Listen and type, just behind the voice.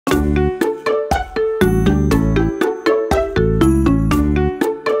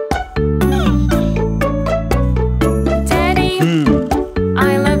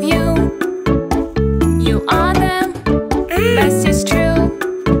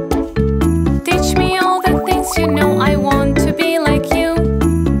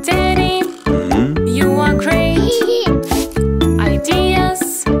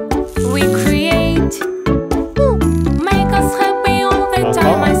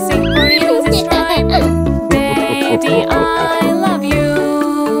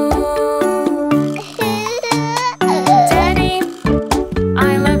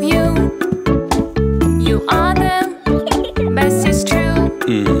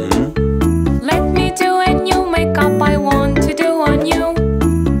Let me do a new makeup I want to do on you.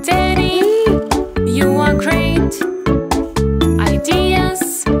 Daddy, you are great.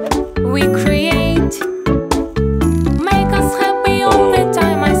 Ideas we create make us happy all the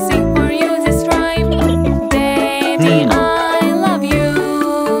time. I sing for you this rhyme. Daddy, I love you.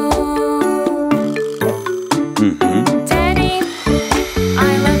 Daddy,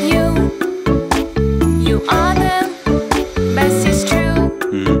 I love you. You are the best, it's true.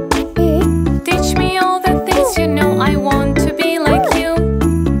 Teach me all the things you know. I want to be like you.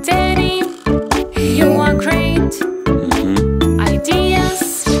 Daddy, you are great.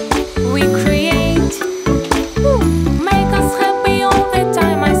 Ideas we create make us happy all the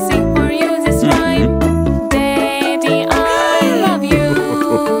time. I sing for you this rhyme. Daddy, I love you.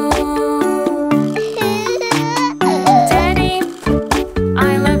 Daddy,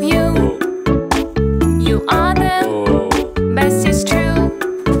 I love you. You are the best, it's true.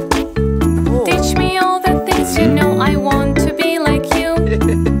 Teach me all the things you know. I want to be like you.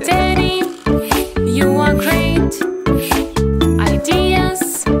 Daddy, you are great.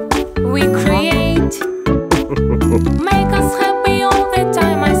 Ideas we create make us happy all the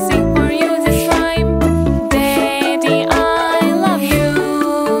time. I sing for you this rhyme. Daddy, I love you.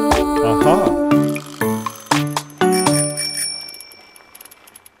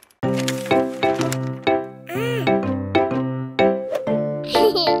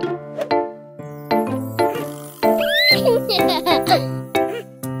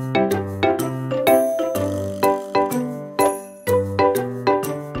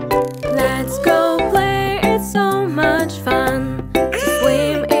 Let's go play, it's so much fun to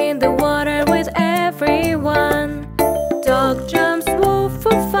swim in the water with everyone. Dog jumps, wolf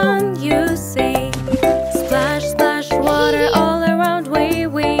for fun, you see. Splash, splash, water all around,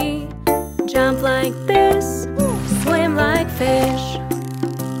 we jump like this, swim like fish.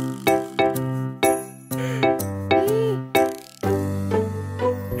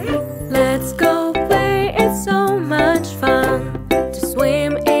 Let's go play, it's so much fun to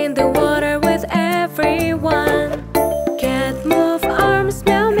swim in the water with everyone. Cat move arms,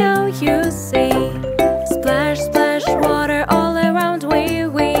 meow meow, you see. Splash, splash, water all around, we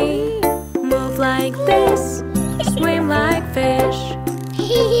move like this, swim like fish.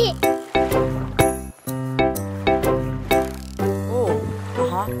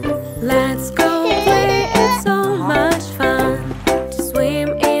 Let's go play, it's so much fun to swim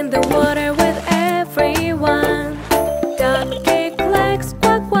in the water with everyone. Duck kick legs,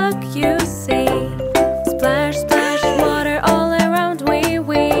 quack quack, you see. Splash, splash, water all around, we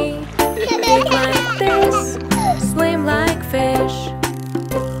move like this, swim like fish.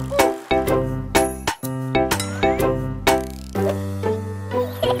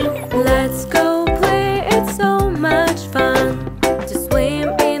 Let's go play, it's so much fun to swim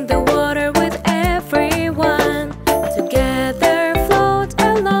in the water with everyone. Together float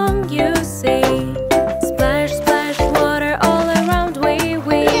along, you see. Splash, splash, water all around, we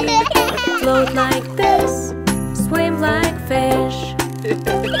float like this, swim like fish.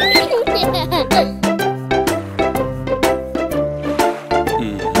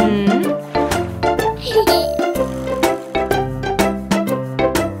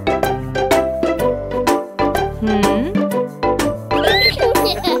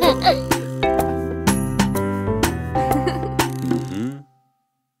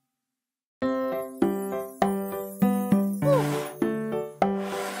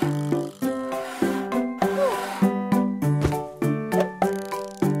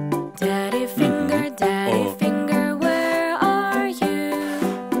 Daddy finger, where are you?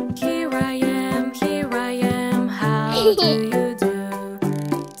 Here I am, how do you do?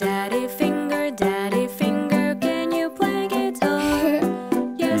 Daddy finger, can you play guitar?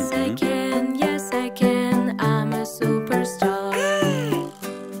 Yes I can, I'm a superstar.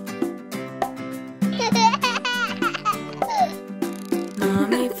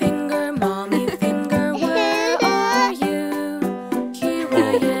 Mommy finger, where are you? Here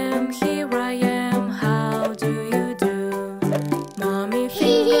I am, how do you do? Mommy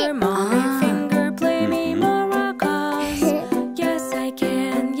finger, play me maracas. Yes I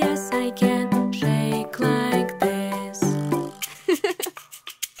can, shake like this.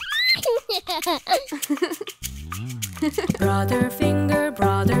 Brother finger,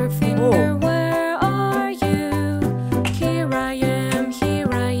 where are you? Here I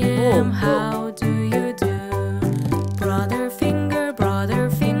am, how do you do? Brother finger,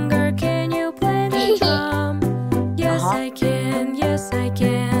 can you play the drum? Yes I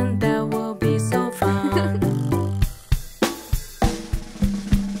can, that will be so fun.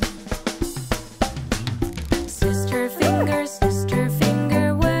 Sister finger,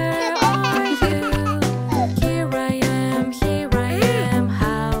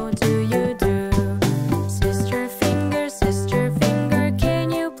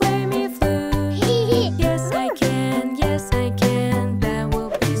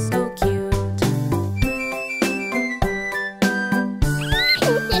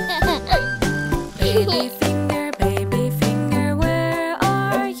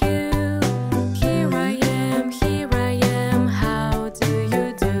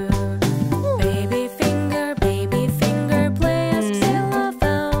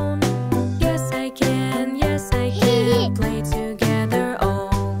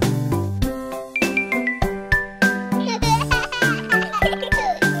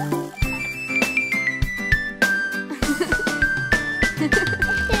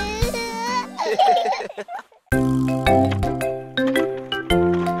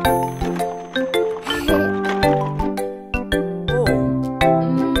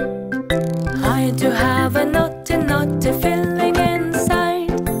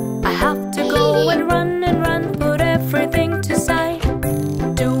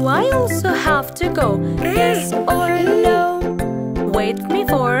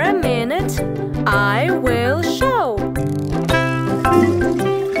 a minute, I will show.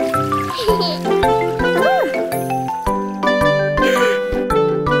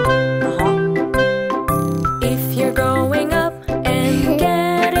 If you're growing up and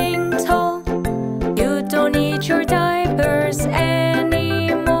getting tall, you don't need your diapers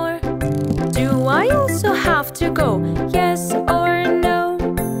anymore. Do I also have to go? Yes or no?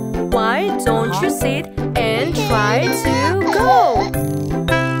 Why don't you sit and try to go?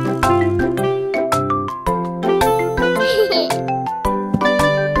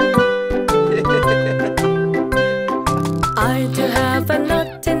 I do have a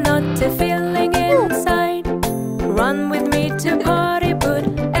naughty feeling inside. Run with me to potty, put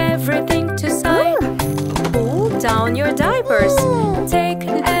everything to side. Pull down your diapers, take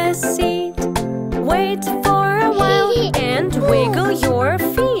a seat. Wait for a while and wiggle your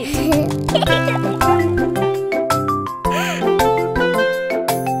feet.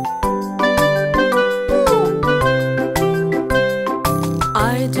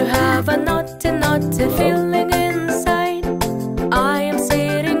 I do have a naughty feeling inside. I am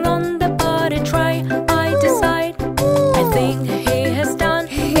sitting on the potty tray, I decide. I think he has done,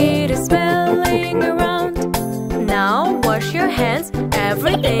 it is smelling around. Now wash your hands,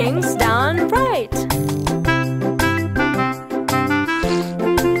 everything's done right.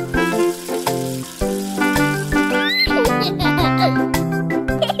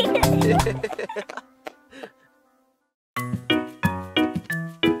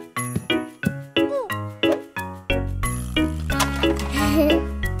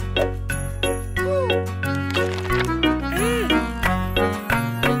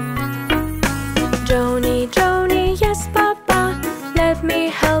 Joni, yes, Papa. Let me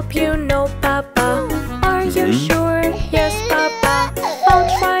help you, no, Papa. Are you sure? Yes, Papa. I'll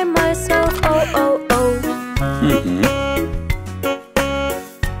try myself, oh.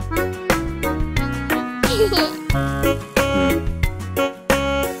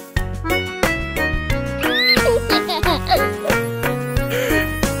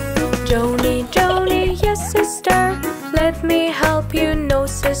 Joni, yes, sister. Let me help you, no,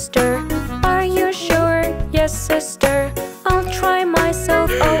 sister. Are you sure? Yes, sister. I'll try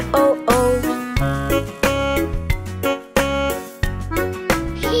myself, oh.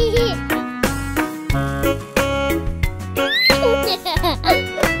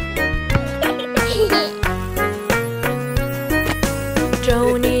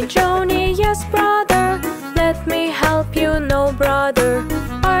 Joni, yes, brother. Let me help you, no, brother.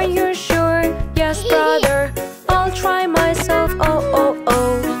 Are you sure? Yes, brother. I'll try myself, oh.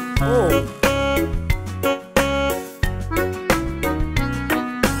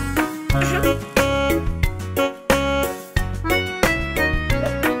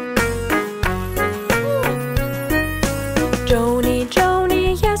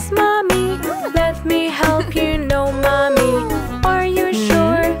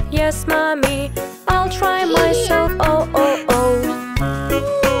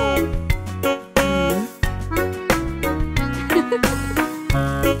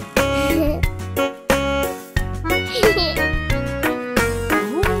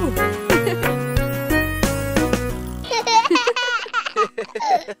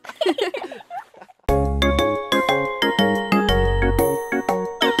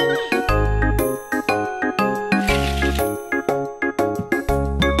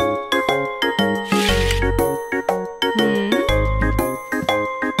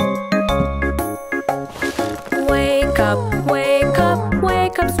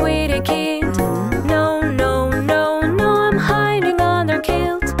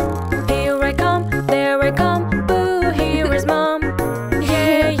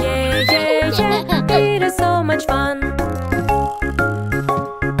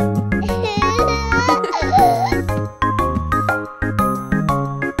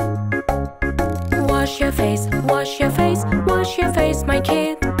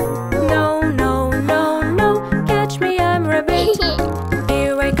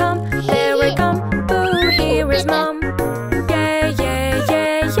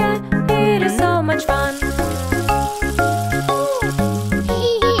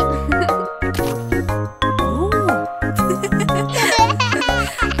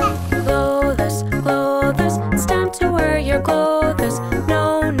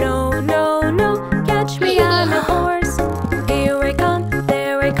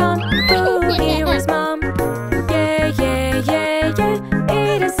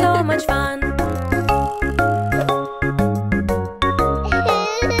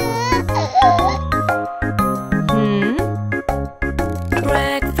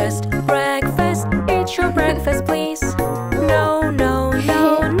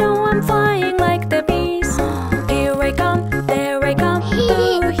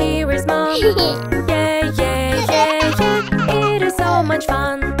 much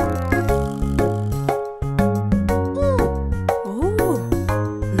fun.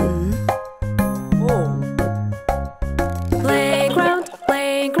 Playground,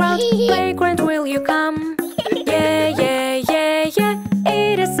 playground, playground, will you come? Yeah, yeah, yeah, yeah,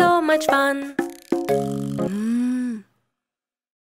 it is so much fun.